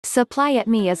Supply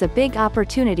ME is a big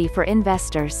opportunity for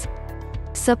investors.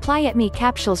 Supply ME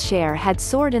Capital's share had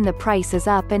soared and the price is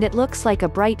up, and it looks like a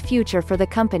bright future for the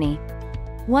company.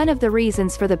 One of the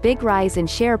reasons for the big rise in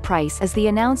share price is the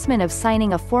announcement of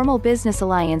signing a formal business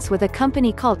alliance with a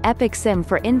company called SYME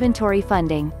for inventory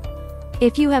funding.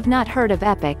 If you have not heard of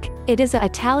Epic, it is an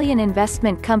Italian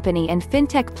investment company and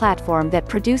fintech platform that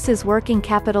produces working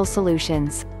capital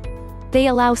solutions. They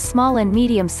allow small and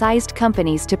medium-sized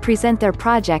companies to present their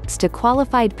projects to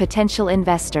qualified potential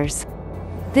investors.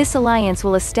 This alliance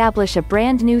will establish a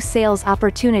brand new sales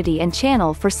opportunity and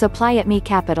channel for Supply ME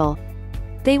Capital.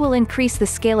 They will increase the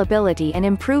scalability and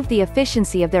improve the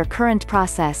efficiency of their current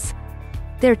process.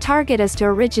 Their target is to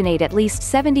originate at least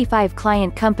 75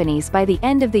 client companies by the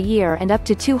end of the year and up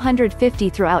to 250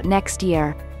 throughout next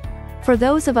year. For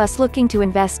those of us looking to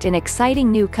invest in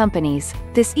exciting new companies,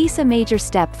 this is a major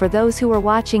step for those who are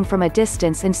watching from a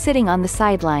distance and sitting on the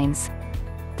sidelines.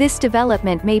 This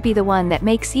development may be the one that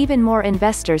makes even more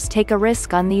investors take a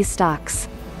risk on these stocks.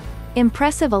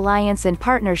 Impressive alliance and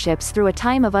partnerships through a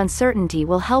time of uncertainty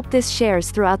will help this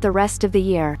shares throughout the rest of the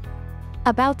year.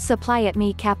 About Supply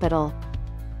ME Capital.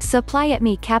 Supply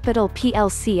ME Capital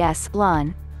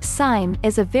PLC-SYME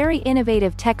is a very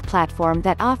innovative tech platform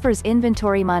that offers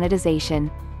inventory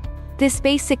monetization. This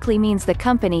basically means the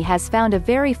company has found a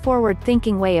very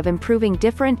forward-thinking way of improving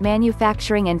different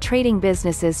manufacturing and trading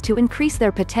businesses to increase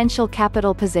their potential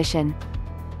capital position.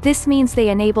 This means they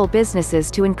enable businesses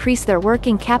to increase their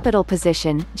working capital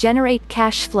position, generate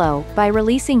cash flow, by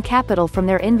releasing capital from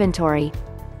their inventory.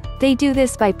 They do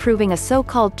this by proving a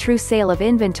so-called true sale of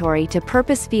inventory to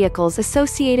purpose vehicles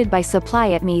associated by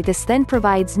Supply ME. This then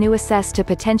provides new access to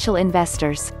potential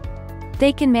investors.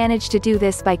 They can manage to do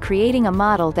this by creating a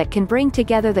model that can bring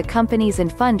together the companies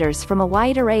and funders from a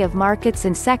wide array of markets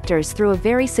and sectors through a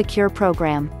very secure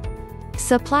program.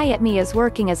 Supply ME is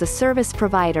working as a service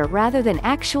provider rather than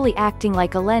actually acting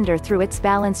like a lender through its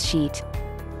balance sheet.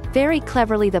 Very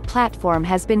cleverly, the platform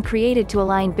has been created to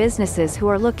align businesses who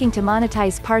are looking to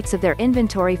monetize parts of their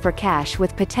inventory for cash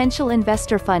with potential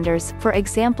investor funders, for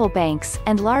example banks,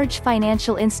 and large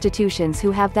financial institutions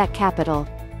who have that capital.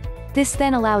 This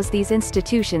then allows these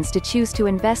institutions to choose to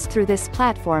invest through this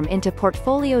platform into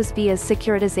portfolios via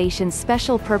securitization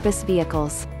special purpose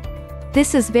vehicles.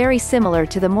 This is very similar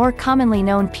to the more commonly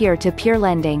known peer-to-peer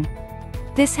lending.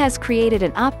 This has created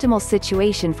an optimal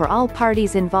situation for all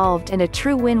parties involved and a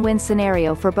true win-win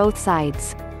scenario for both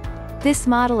sides. This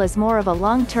model is more of a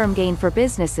long-term gain for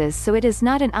businesses, so it is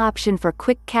not an option for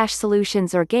quick cash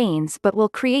solutions or gains, but will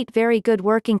create very good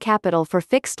working capital for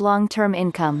fixed long-term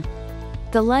income.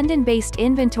 The London-based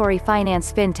inventory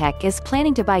finance fintech is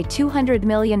planning to buy £200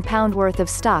 million worth of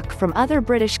stock from other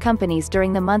British companies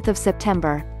during the month of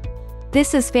September.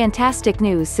 This is fantastic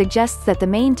news. Suggests that the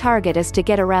main target is to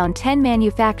get around 10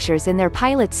 manufacturers in their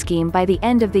pilot scheme by the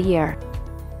end of the year.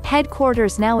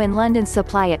 Headquarters now in London.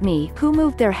 Supply ME, who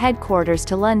moved their headquarters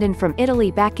to London from Italy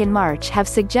back in March, have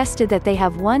suggested that they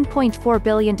have £1.4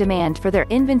 billion demand for their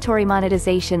inventory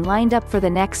monetization lined up for the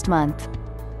next month.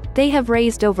 They have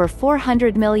raised over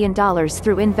 $400 million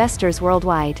through investors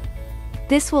worldwide.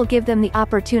 This will give them the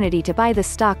opportunity to buy the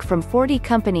stock from 40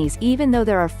 companies, even though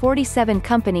there are 47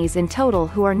 companies in total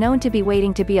who are known to be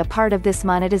waiting to be a part of this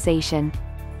monetization.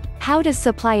 How does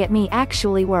Supply ME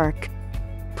actually work?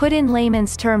 Put in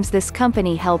layman's terms, this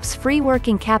company helps free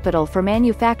working capital for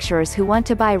manufacturers who want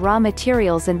to buy raw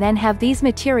materials and then have these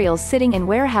materials sitting in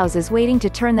warehouses waiting to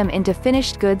turn them into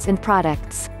finished goods and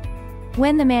products.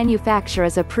 When the manufacturer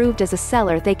is approved as a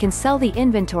seller, they can sell the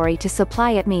inventory to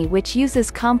Supply ME, which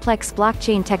uses complex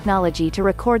blockchain technology to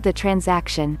record the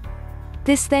transaction.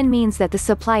 This then means that the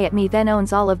Supply ME then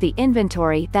owns all of the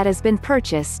inventory that has been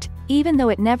purchased, even though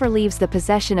it never leaves the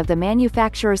possession of the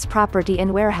manufacturer's property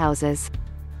and warehouses.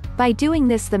 By doing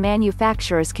this, the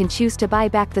manufacturers can choose to buy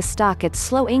back the stock at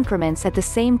slow increments at the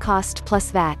same cost plus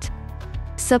VAT.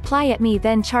 Supply ME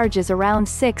then charges around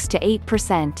 6 to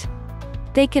 8%.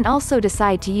 They can also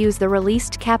decide to use the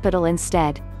released capital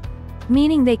instead,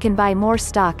 meaning they can buy more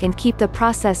stock and keep the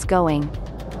process going.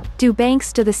 Do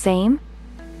banks do the same?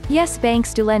 Yes,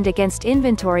 banks do lend against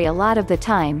inventory a lot of the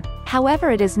time,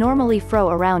 however it is normally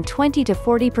around 20 to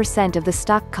 40% of the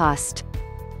stock cost.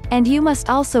 And you must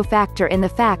also factor in the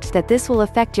fact that this will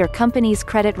affect your company's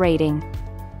credit rating.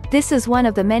 This is one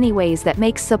of the many ways that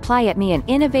makes Supply ME an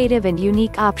innovative and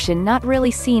unique option not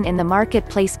really seen in the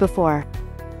marketplace before.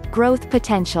 Growth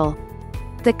potential.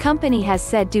 The company has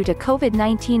said due to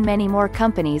COVID-19 many more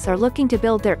companies are looking to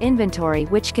build their inventory,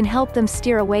 which can help them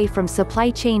steer away from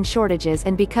supply chain shortages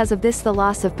and because of this the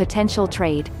loss of potential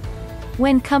trade.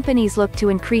 When companies look to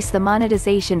increase the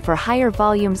monetization for higher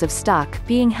volumes of stock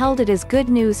being held, it is good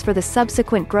news for the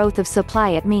subsequent growth of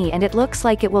Supply ME, and it looks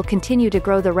like it will continue to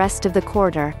grow the rest of the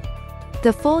quarter.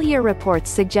 The full-year report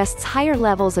suggests higher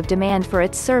levels of demand for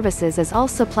its services as all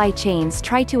supply chains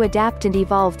try to adapt and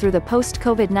evolve through the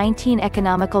post-COVID-19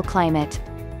 economical climate.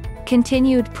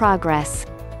 Continued progress.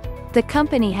 The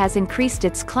company has increased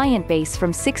its client base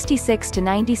from 66 to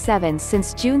 97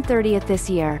 since June 30 this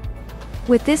year.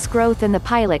 With this growth and the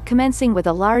pilot commencing with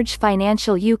a large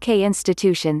financial UK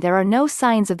institution, there are no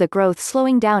signs of the growth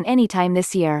slowing down anytime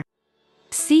this year.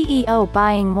 CEO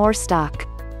buying more stock.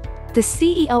 The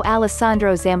CEO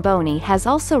Alessandro Zamboni has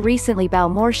also recently bought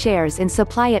more shares in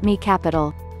Supply ME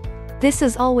Capital. This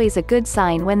is always a good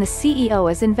sign when the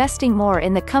CEO is investing more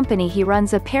in the company he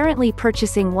runs, apparently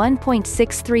purchasing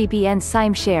 1.63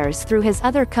 BN-SYME shares through his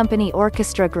other company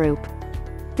Orchestra Group.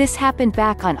 This happened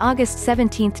back on August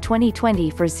 17, 2020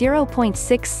 for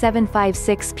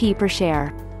 0.6756p per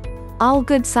share. All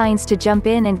good signs to jump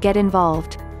in and get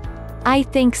involved. I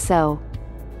think so.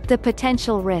 The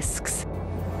potential risks.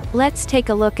 Let's take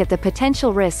a look at the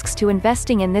potential risks to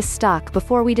investing in this stock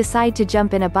before we decide to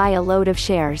jump in and buy a load of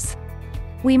shares.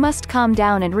 We must calm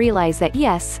down and realize that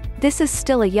yes, this is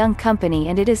still a young company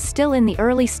and it is still in the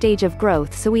early stage of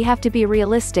growth, so we have to be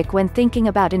realistic when thinking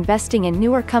about investing in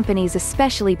newer companies,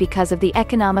 especially because of the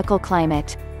economical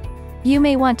climate. You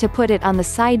may want to put it on the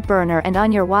side burner and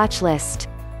on your watch list.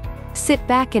 Sit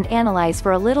back and analyze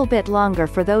for a little bit longer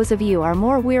for those of you who are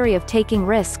more weary of taking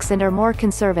risks and are more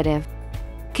conservative.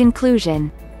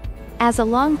 Conclusion. As a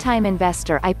long-time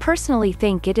investor, I personally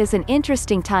think it is an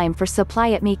interesting time for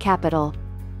Supply ME Capital.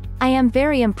 I am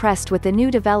very impressed with the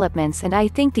new developments, and I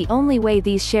think the only way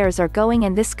these shares are going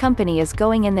and this company is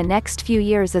going in the next few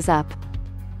years is up.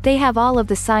 They have all of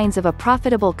the signs of a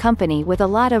profitable company with a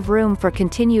lot of room for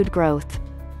continued growth.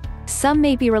 Some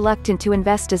may be reluctant to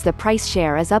invest as the price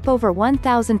share is up over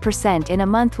 1,000% in a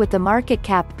month, with the market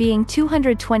cap being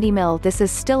 220 mil. This is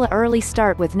still an early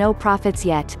start with no profits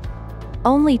yet.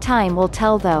 Only time will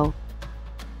tell though.